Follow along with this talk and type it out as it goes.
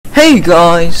Hey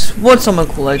guys, what's up my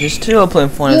cool legends? Today I'm playing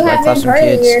Fortnite with my classroom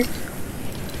kids.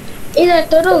 Is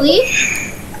that totally?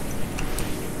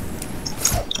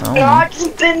 No, it's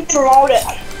been promoted.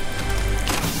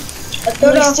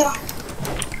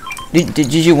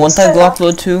 Did you want that Glock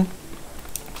load too?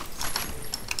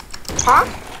 Huh?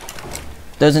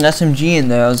 There's an SMG in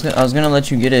there. I was gonna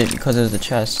let you get it because there's the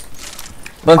chest.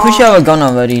 But I'm pretty sure I have a gun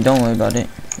already. Don't worry about it.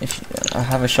 If I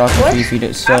have a shotgun for you if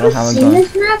you still don't have a gun.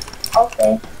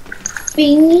 Okay.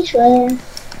 Finish well.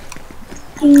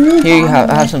 Here you have.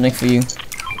 I have something for you.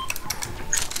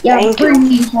 Yeah, bring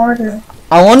me harder.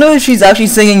 I wonder if she's actually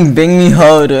singing "Bring Me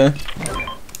Harder."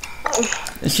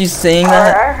 Is she saying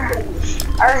that?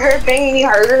 I heard "Bring Me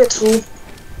Harder" too.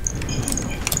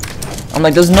 I'm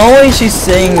like, there's no way she's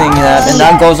singing that, and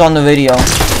that goes on the video.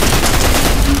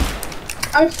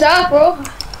 I'm stuck, bro.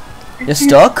 You're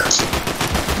stuck?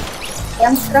 Yeah,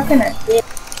 I'm stuck in it.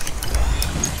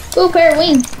 Ooh, pair of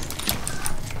wings.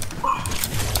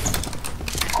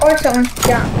 Or someone's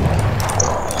down.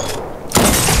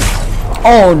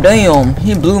 Oh damn,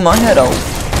 he blew my head off.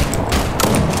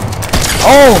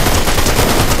 Oh!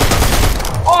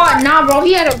 Oh, nah, bro,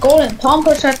 he had a golden pump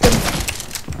or something.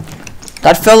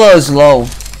 That fella is low.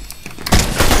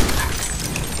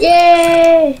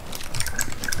 Yay!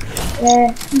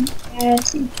 Yeah.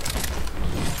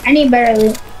 I need better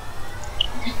loot.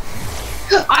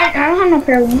 I don't have no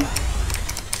pair of wings.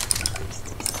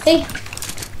 Hey.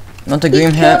 Not the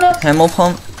green ammo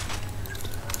pump?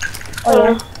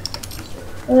 Oh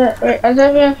yeah. Is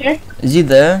that up here? Is he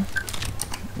there?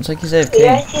 It's like he's AFK.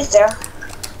 Yeah, he's there.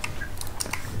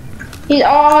 He's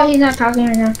not talking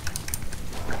right now.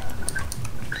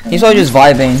 He's probably just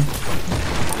vibing.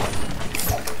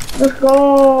 Let's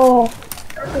go.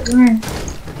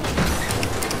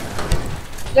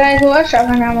 Guys, who has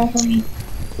shotgun ammo for me?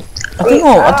 I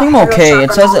think I'm okay.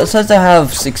 It says I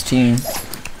have 16.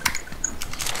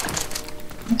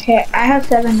 Okay, I have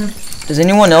 7 now. Does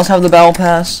anyone else have the battle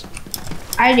pass?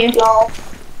 I do. No.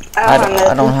 I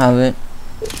don't have it.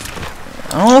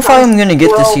 I don't know if I'm gonna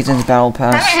get this season's battle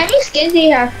pass. How many skins do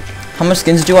you have? How much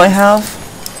skins do I have?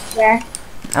 Yeah.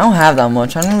 I don't have that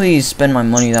much. I don't really spend my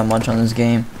money that much on this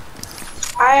game.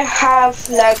 I have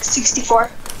like 64.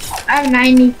 I have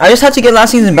 90. I just had to get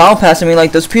last season's battle pass. I mean,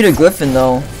 like, there's Peter Griffin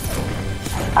though.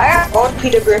 I have old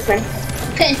Peter Griffin.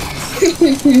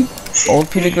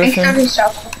 Old Peter Griffin?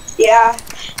 Yeah,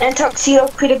 and Tuxedo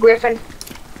Peter Griffin.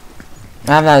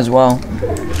 I have that as well.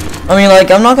 I mean,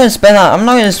 like, I'm not gonna spend that. I'm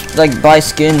not gonna like buy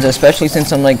skins, especially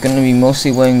since I'm like gonna be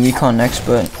mostly wearing Recon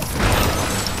Expert.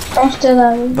 I'm still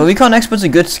that. But Recon Expert's a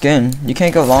good skin. You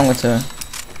can't go wrong with her,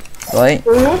 right?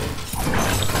 Will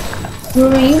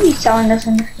you be selling this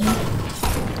in the game?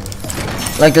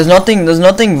 Like, there's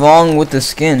nothing wrong with the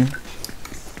skin.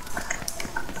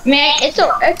 Man, it's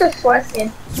a sweat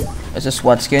skin. It's a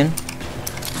sweat skin.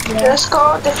 Yeah. Let's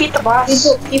go defeat the boss.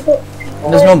 People.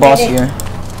 There's no boss here.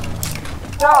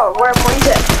 No, where is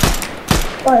it?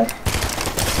 What?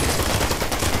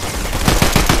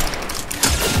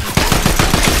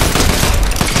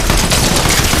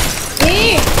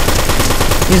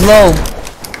 He's low.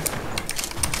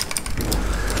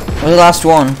 Where's the last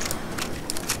one?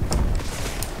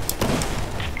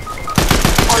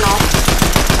 Oh no.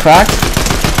 Cracked?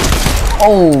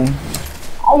 Oh,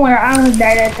 Oh my god, I almost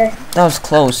died right there. that was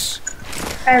close.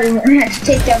 I had to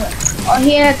take them. Oh,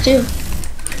 he had 2.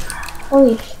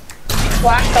 Holy.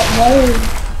 Black up mode.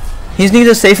 He needs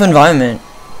a safe environment.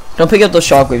 Don't pick up those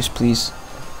shockwaves, please.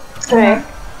 Okay.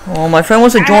 Oh, my friend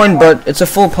wants to join, but it's a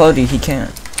full party. He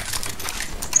can't.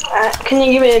 Can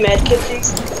you give me a med kit,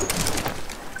 please?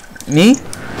 Me?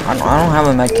 I don't have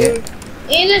a med kit.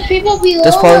 And there's people below.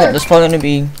 There's probably gonna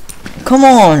be. Come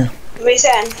on.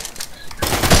 Mason.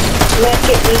 Med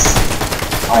kit, please.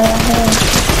 Oh, yeah.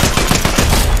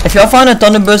 If y'all find a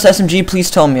Thunderburst SMG, please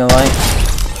tell me, alright?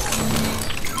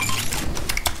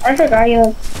 I forgot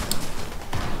you.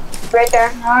 Right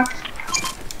there. Knocked.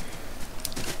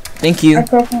 Thank you.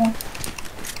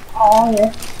 Oh,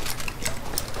 yeah.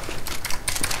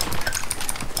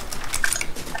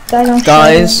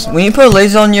 Guys, when you put a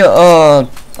laser on your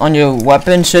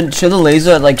weapon, should the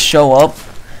laser like show up?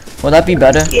 Would that be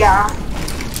better? Yeah.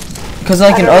 Cause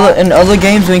like in other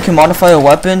games when you can modify your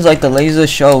weapons, like the laser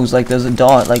shows, like there's a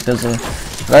dot, like there's a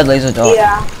red laser dot.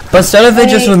 Yeah. But instead of it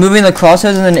just removing the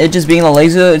crosshairs and then it just being a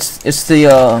laser, it's the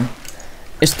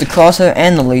crosshair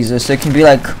and the laser, so it can be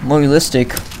like more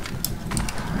realistic.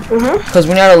 Cause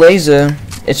when you add a laser,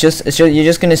 you're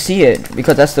just gonna see it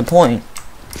because that's the point.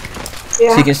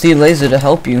 Yeah. So you can see the laser to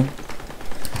help you.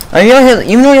 I mean,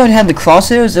 even though you had the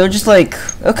crosshairs, they'll just like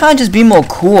it'll kind of just be more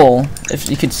cool if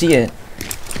you could see it.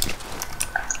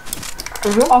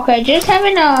 Okay, just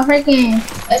having a freaking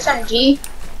SMG.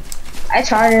 That's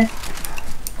harder.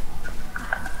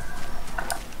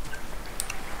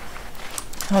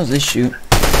 How does this shoot?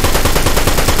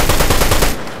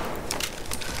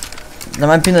 That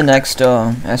might be the next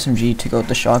SMG to go with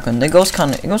the shotgun. It goes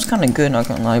kind of good, not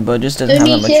gonna lie, but it just doesn't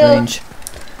have that much range.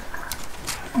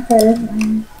 Okay.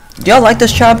 Do y'all like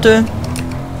this chapter?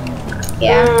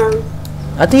 Yeah.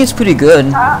 I think it's pretty good.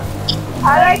 I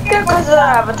like it because of the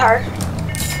avatar.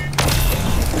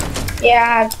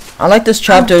 Yeah. I like this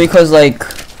chapter because like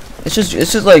it's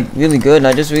just like really good, and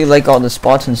I just really like all the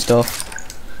spots and stuff.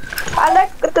 I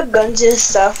like the guns and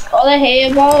stuff. All I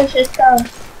hate about is just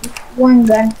one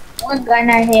gun. One gun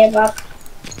I hate about.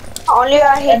 Only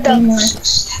I hate the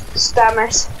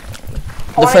scammers.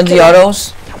 The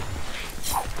Frenziados?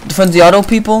 The Frenziado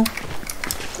people?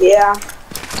 Yeah.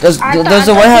 There's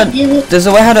a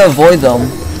way how to avoid them.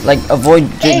 Like avoid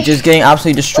just getting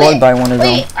absolutely destroyed by one of them.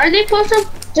 Wait, are they supposed to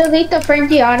delete the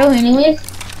frenzy auto anyways?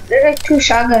 There's like 2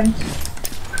 shotguns.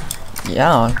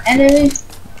 Yeah. And then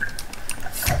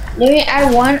we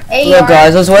add 1 AR. Look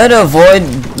guys, there's a way to avoid,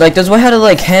 like there's a way how to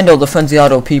like handle the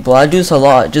Frenziado people. I do this a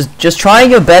lot. Just try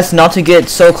your best not to get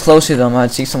so close to them.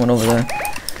 I'd see someone over there.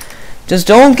 Just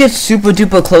don't get super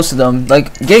duper close to them.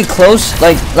 Like get close,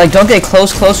 like don't get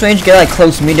close range, get like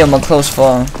close medium or close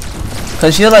far.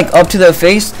 Cause if you're like up to their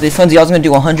face, the Frenziado's gonna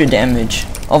do 100 damage.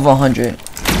 Over 100.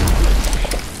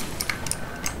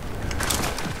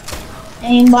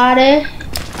 Anybody?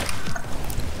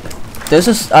 There's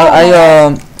this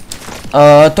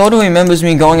Toro remembers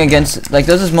me going against, like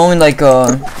there's this moment like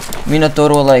me and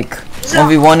Toro like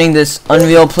 1v1ing this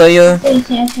Unreal player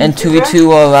and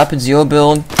 2v2 Rapid Zero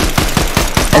build.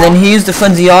 And then he used the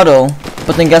Frenziado,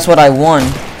 but then guess what, I won.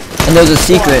 And there was a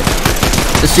secret.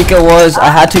 The secret was I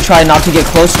had to try not to get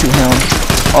close to him,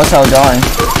 or else I would die.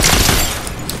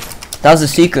 That was the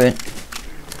secret.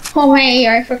 Oh my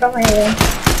AR, I forgot my AR.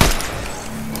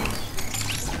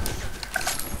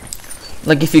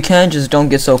 Like if you can, just don't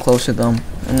get so close to them,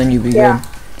 and then you'll be good.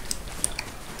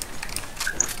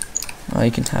 Oh,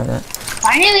 you can have that.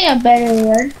 Finally a better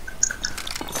word.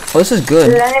 Oh, this is good.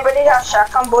 Does anybody have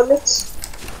shotgun bullets?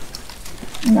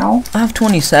 No. I have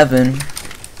 27.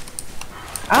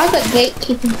 I was a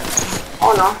gatekeeping.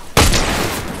 Oh no.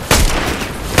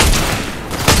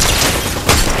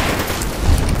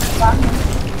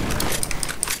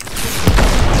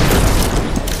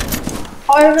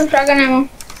 Oh, I have some shotgun ammo.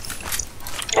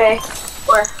 Hey,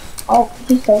 where? Oh,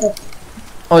 he stole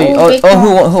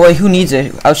it. Who needs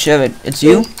it? I'll share it. It's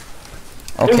you?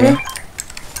 Okay.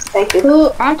 Thank you.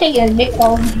 Who? I'm taking a big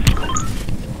phone.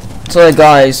 So like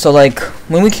guys, so like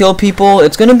when we kill people,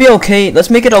 it's gonna be okay. Let's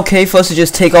make it okay for us to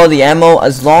just take all the ammo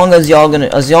as long as y'all gonna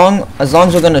as long as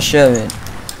we're gonna share it.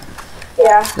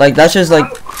 Yeah. Like that's just like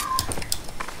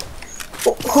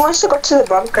Who wants to go to the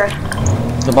bunker?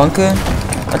 the bunker.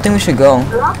 I think we should go.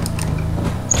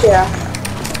 Yeah.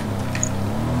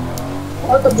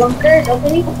 Oh, the bunker is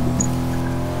opening?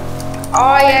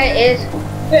 Oh, yeah, it is.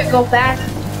 Quick, go fast.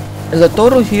 Is a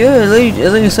Toro here? It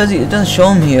literally says it doesn't show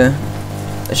him here.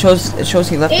 It shows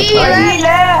he left the He party.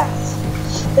 left.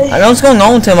 I know what's going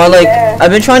on with him.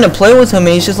 I've been trying to play with him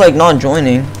and he's just like not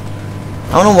joining.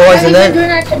 I don't know why.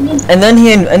 And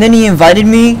then he invited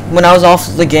me when I was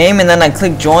off the game, and then I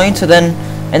clicked join. So then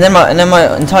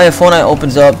my entire phone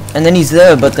opens up, and then he's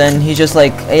there, but then he's just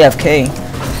like AFK,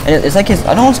 and it's like I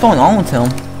don't know what's going on with him.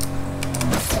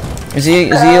 Is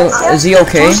he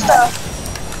okay?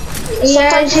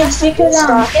 Yeah, it's just because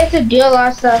he has to do a lot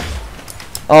of stuff.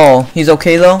 Oh, he's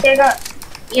okay though?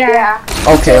 Yeah.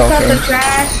 Okay, He takes out the okay.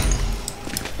 trash.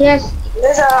 Yes.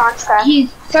 There's a launch pad.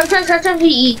 Sometimes he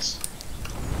eats.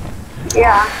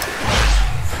 Yeah.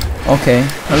 Okay.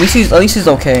 At least he's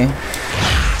okay.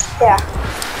 Yeah.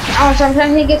 Oh,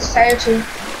 sometimes he gets tired too.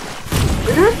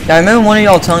 Yeah, I remember one of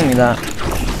y'all telling me that.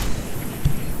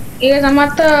 Because I'm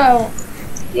at the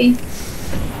thing.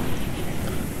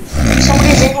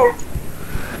 Somebody's in here.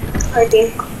 I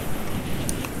think.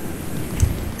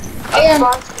 Yeah.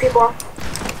 Lots of people.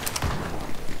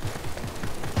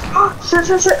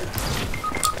 Shit.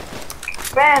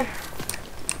 Man.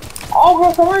 Oh,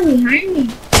 bro, someone behind me.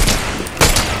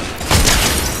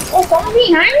 Oh, someone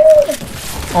behind me.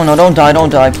 Oh no, don't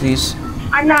die, please.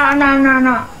 I'm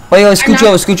not. Wait, yo,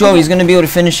 scooch over. He's gonna be able to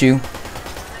finish you.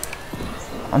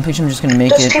 I'm pretty sure I'm just gonna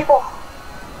make There's it. people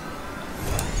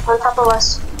on top of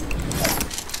us.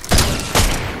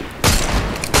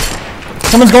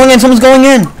 Someone's going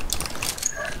in.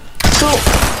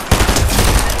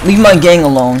 Leave my gang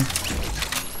alone.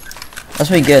 That's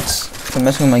what he gets for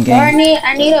messing with my gang.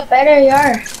 I need a better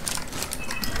yard.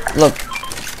 Look.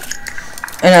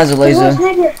 And it has a laser.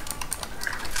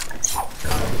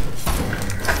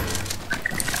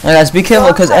 Alright guys, be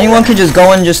careful because anyone can just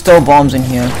go and just throw bombs in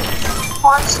here.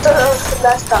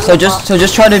 So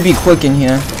just try to be quick in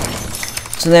here.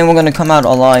 So then we're gonna come out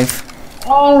alive.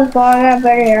 Oh god, I got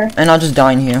better here. And I'll just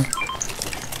die in here.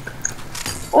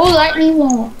 Oh, lightning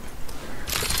ball.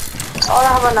 I don't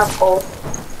have enough gold.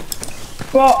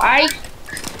 Bro,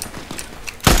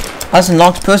 That's a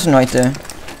knocked person right there.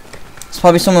 It's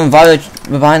probably someone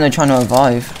behind there trying to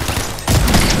revive.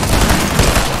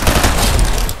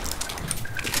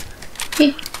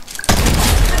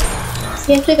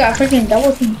 He actually got freaking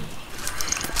double team.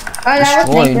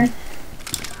 Destroyed.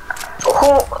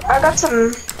 Oh, I got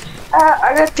some.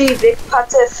 I got the big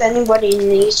pots if anybody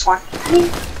needs one.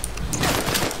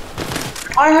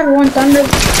 I had one thunder.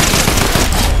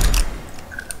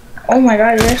 Oh my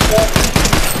god, you're slow.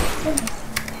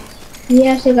 He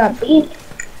actually got beat.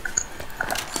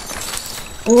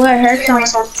 Oh, I heard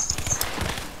something.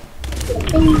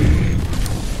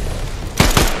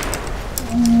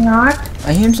 Not.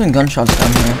 I hear some gunshots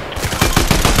down here.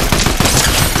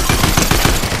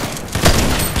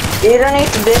 You don't need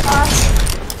the big pots?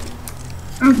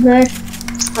 I'm good.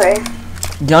 Okay.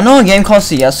 Do y'all know a game called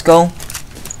CSGO?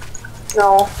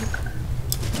 No.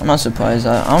 I'm not surprised.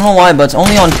 I don't know why, but it's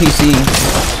only on PC.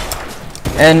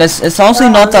 And it's honestly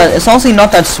not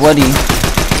that sweaty.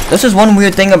 This is one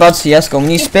weird thing about CSGO.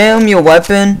 When you spam your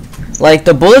weapon, like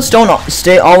the bullets don't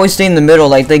always stay in the middle.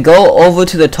 Like they go over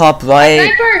to the top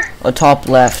right or top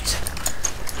left.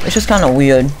 It's just kind of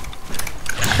weird.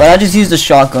 But I just use the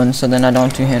shotgun, so then I don't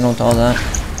have to handle all that.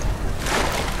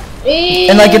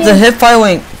 And like it's a hip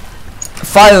firing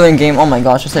game. Oh my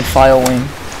gosh, I said fire wing.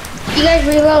 You guys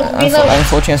reload.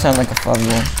 Unfortunately, I sound like a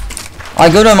 5-year-old.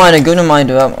 Alright, go to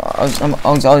miner. I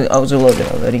was reloaded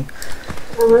already.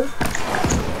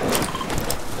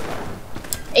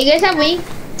 You guys have wings?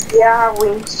 Yeah, I have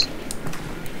wings.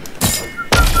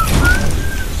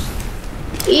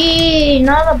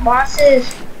 None of the bosses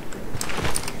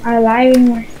are alive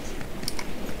anymore.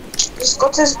 Just go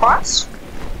to his bots?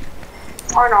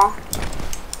 Or no?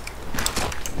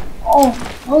 Oh.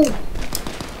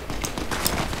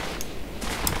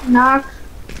 Knock.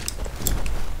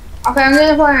 Okay, I'm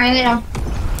gonna play right now.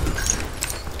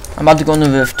 I'm about to go in the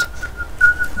rift.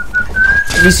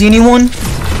 Have you seen anyone?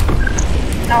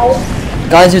 No.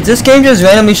 Guys, if this game just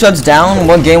randomly shuts down,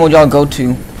 what game would y'all go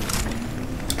to?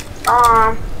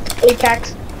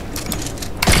 Apex.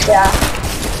 Yeah.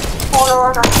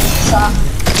 Hold on.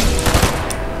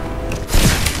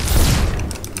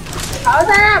 How's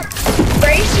that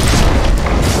crazy?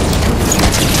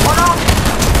 Oh no.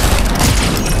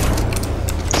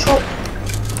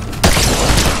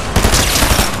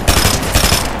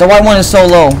 The white one is so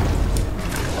low.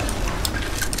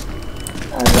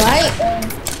 Alright.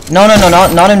 No,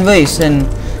 not in race, in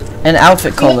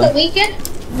outfit color. The weekend?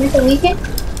 The weekend?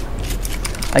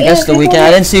 I guess the weekend.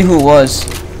 I didn't see who it was.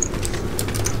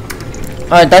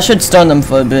 Alright, that should stun them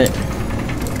for a bit.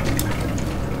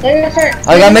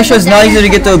 I gotta make sure it's not easy to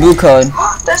get the blue card.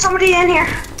 There's somebody in here.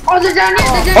 Oh, they're down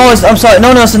here. Oh, I'm sorry.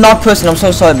 No, it's a knocked person. I'm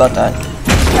so sorry about that.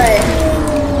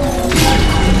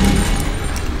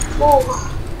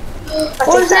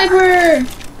 Oh, sniper!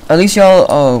 At least y'all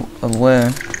are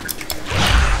aware.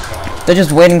 They're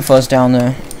just waiting for us down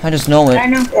there. I just know it. I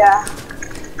know. Yeah.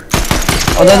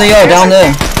 Oh, there they are, down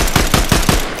there.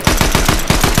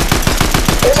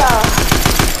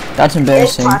 That's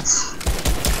embarrassing. They're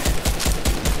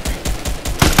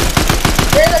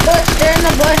in the bush. They're in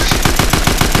the bush.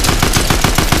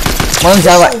 One's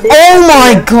that way. Oh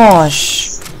my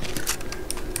gosh!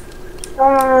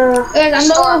 Guys, I'm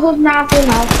the one who's not full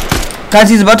now. Guys,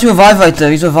 he's about to revive right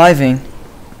there. He's reviving.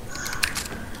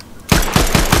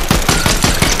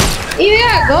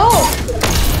 Yeah, go.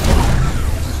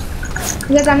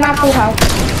 Because I'm not full health.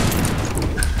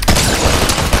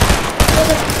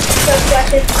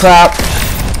 Crap.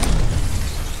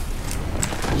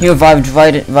 He revived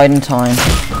right in time.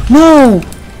 No!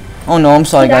 Oh no, I'm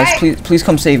sorry guys. Please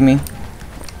come save me.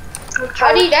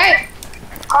 How did he die?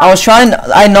 I was trying.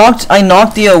 I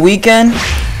knocked the weekend,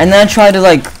 and then I tried to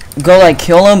go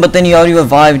kill him, but then he already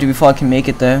revived before I can make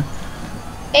it there.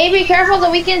 Hey, be careful, the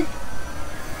weekend.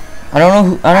 I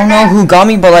don't know who got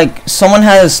me, but someone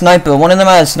had a sniper. One of them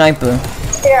had a sniper.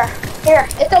 Here.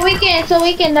 It's a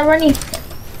weekend. I'm running.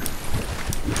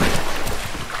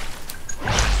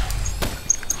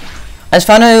 I just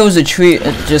found out it was a tree.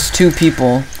 Just 2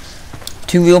 people,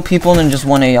 2 real people, and then just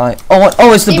 1 AI.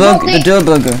 Oh, it's the dirt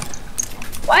burger.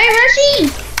 Why are you rushing?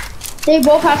 They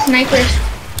both have snipers.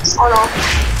 Oh no.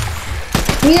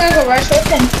 We gotta go rush with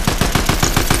them.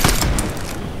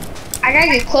 I gotta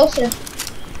get closer.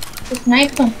 To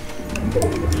snipe him.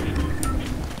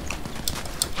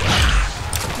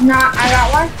 Nah, I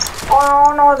got one.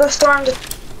 Oh no, they're starting to.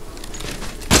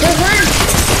 There's one.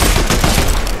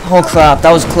 Oh crap,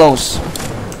 that was close.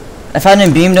 If I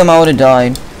hadn't beamed him, I would have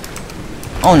died.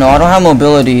 Oh no, I don't have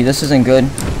mobility. This isn't good.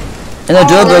 And the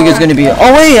Durburg is gonna be.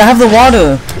 Oh wait, I have the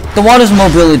water. The water's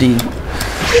mobility.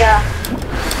 Yeah.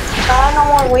 I don't know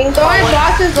what wing The only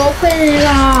box is open in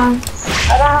I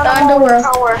don't the have no underworld.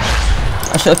 power.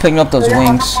 I should have picked up those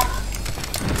wings.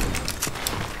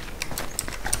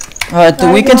 Alright, the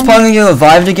weekend's probably gonna get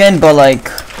revived again, but like,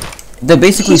 they're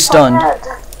basically stunned.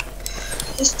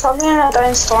 He's probably gonna die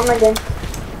in storm again.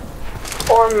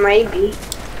 Or maybe.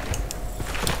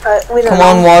 We don't Come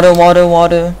know. on,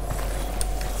 water.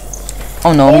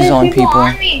 Oh no, he's on people.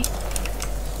 On me.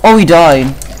 Oh, he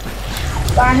died.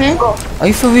 Got him. Are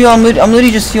you for real? I'm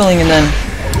literally just healing and then.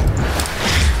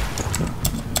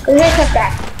 Let's hit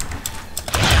that.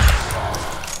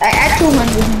 I at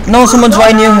 200. No, someone's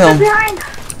right near They're him. behind.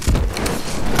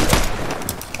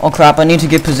 Oh crap, I need to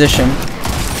get position.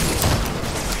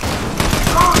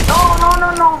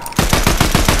 No.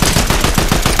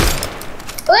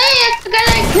 Wait, that's the guy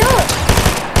that I killed.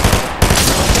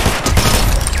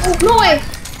 Oh,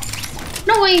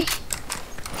 no way.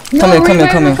 Come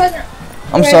here.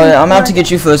 I'm sorry, I'm out to get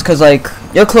you first, cause like,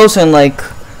 you're closer and like,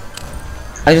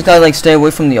 I just gotta like stay away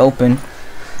from the open.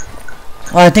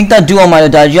 Oh, I think that duo might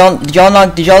have died. Did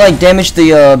y'all like damage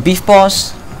the beef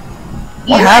boss?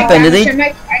 What happened? Did they?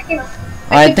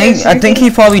 I think he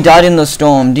probably died in the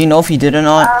storm. Do you know if he did or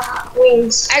not?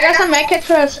 Wings. I got some medkits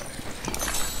for us.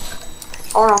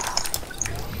 Oh no.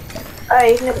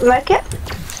 Hey, medkit?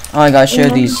 Oh, I gotta share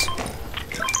these.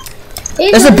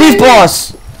 There's There's a beef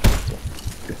boss!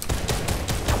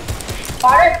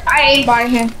 I ain't bought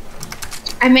him.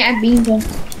 I mean, I beamed him.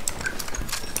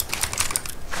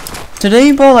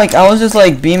 Today, bro, like, I was just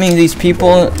like beaming these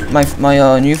people,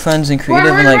 my new friends in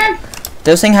creative, and like,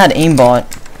 this thing had aimbot.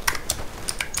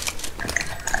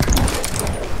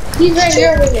 He's right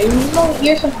here over there. He's over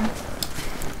here somewhere.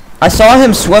 I saw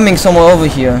him swimming somewhere over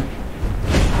here.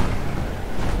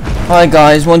 Alright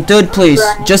guys, 1/3 please.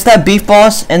 Just that beef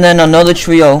boss and then another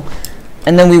trio.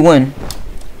 And then we win.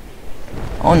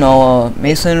 Oh no,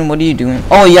 Mason, what are you doing?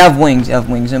 Oh, you have wings.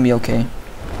 It'll be okay.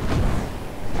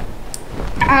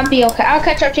 I'll be okay. I'll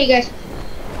catch up to you guys.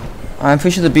 I'm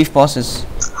pretty sure the beef boss is.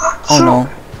 Oh no.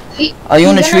 Are you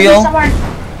He's in a gonna trio? be somewhere.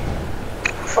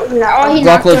 Oh, he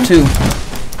knocked Rockload him. 2.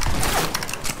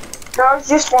 No, it's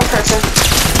just one person.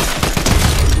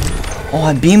 Oh,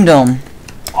 I beamed him.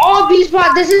 Oh,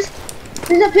 B-spot. This is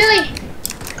a Billy.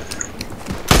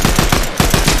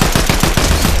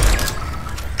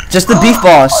 Just the beef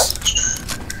boss.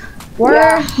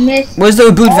 Where miss? Where's the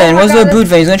reboot van? my Where's the God, reboot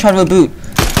van? He's gonna try to reboot.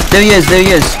 There he is.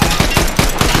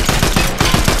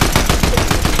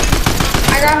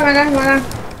 I got him.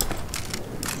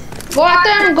 Go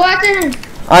after him.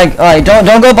 Alright,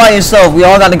 don't go by yourself. We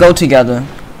all gotta go together.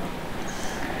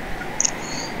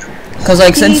 Cause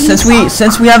like since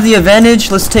we have the advantage,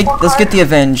 let's get the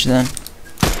advantage then.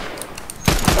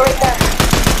 Right there.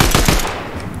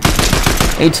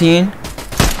 18.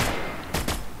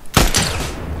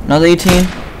 Another 18.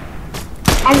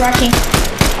 I'm rushing.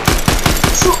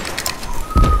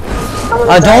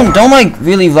 Don't like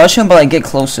really rush him, but like get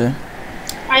closer.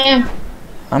 I am.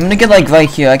 I'm gonna get like right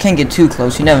here. I can't get too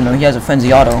close. You never know. He has a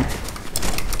frenzy auto.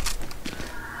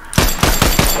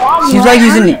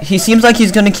 He seems like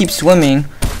he's gonna keep swimming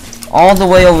all the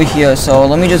way over here. So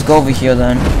let me just go over here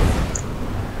then.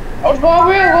 Oh, go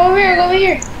over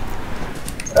here.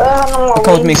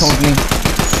 Come with me.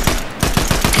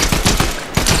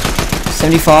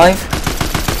 75.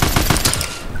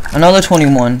 Another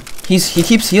 21. He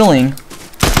keeps healing.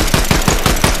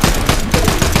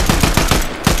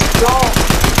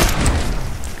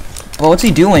 But what's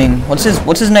he doing? What's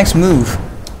his next move?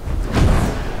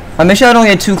 I make sure I don't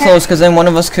get too close, because then one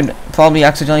of us could probably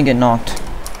accidentally get knocked.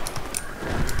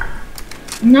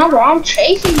 No, bro, I'm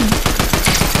chasing him.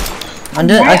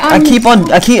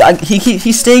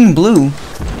 He's staying blue.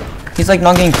 He's like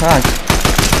not getting cracked.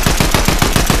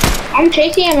 I'm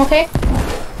chasing him, okay?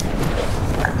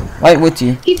 Right with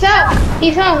you. He fell.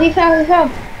 You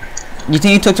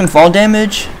think he took some fall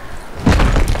damage?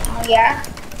 Oh, yeah.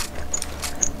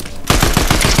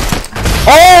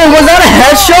 Oh, was that a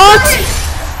headshot?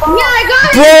 Yeah, I got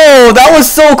it. Bro, that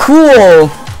was so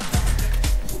cool.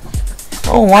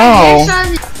 Oh wow.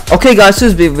 Okay guys, this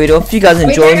is a big video. If you guys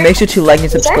enjoyed, make sure to like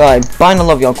and subscribe. Bye and I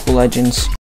love y'all, cool legends.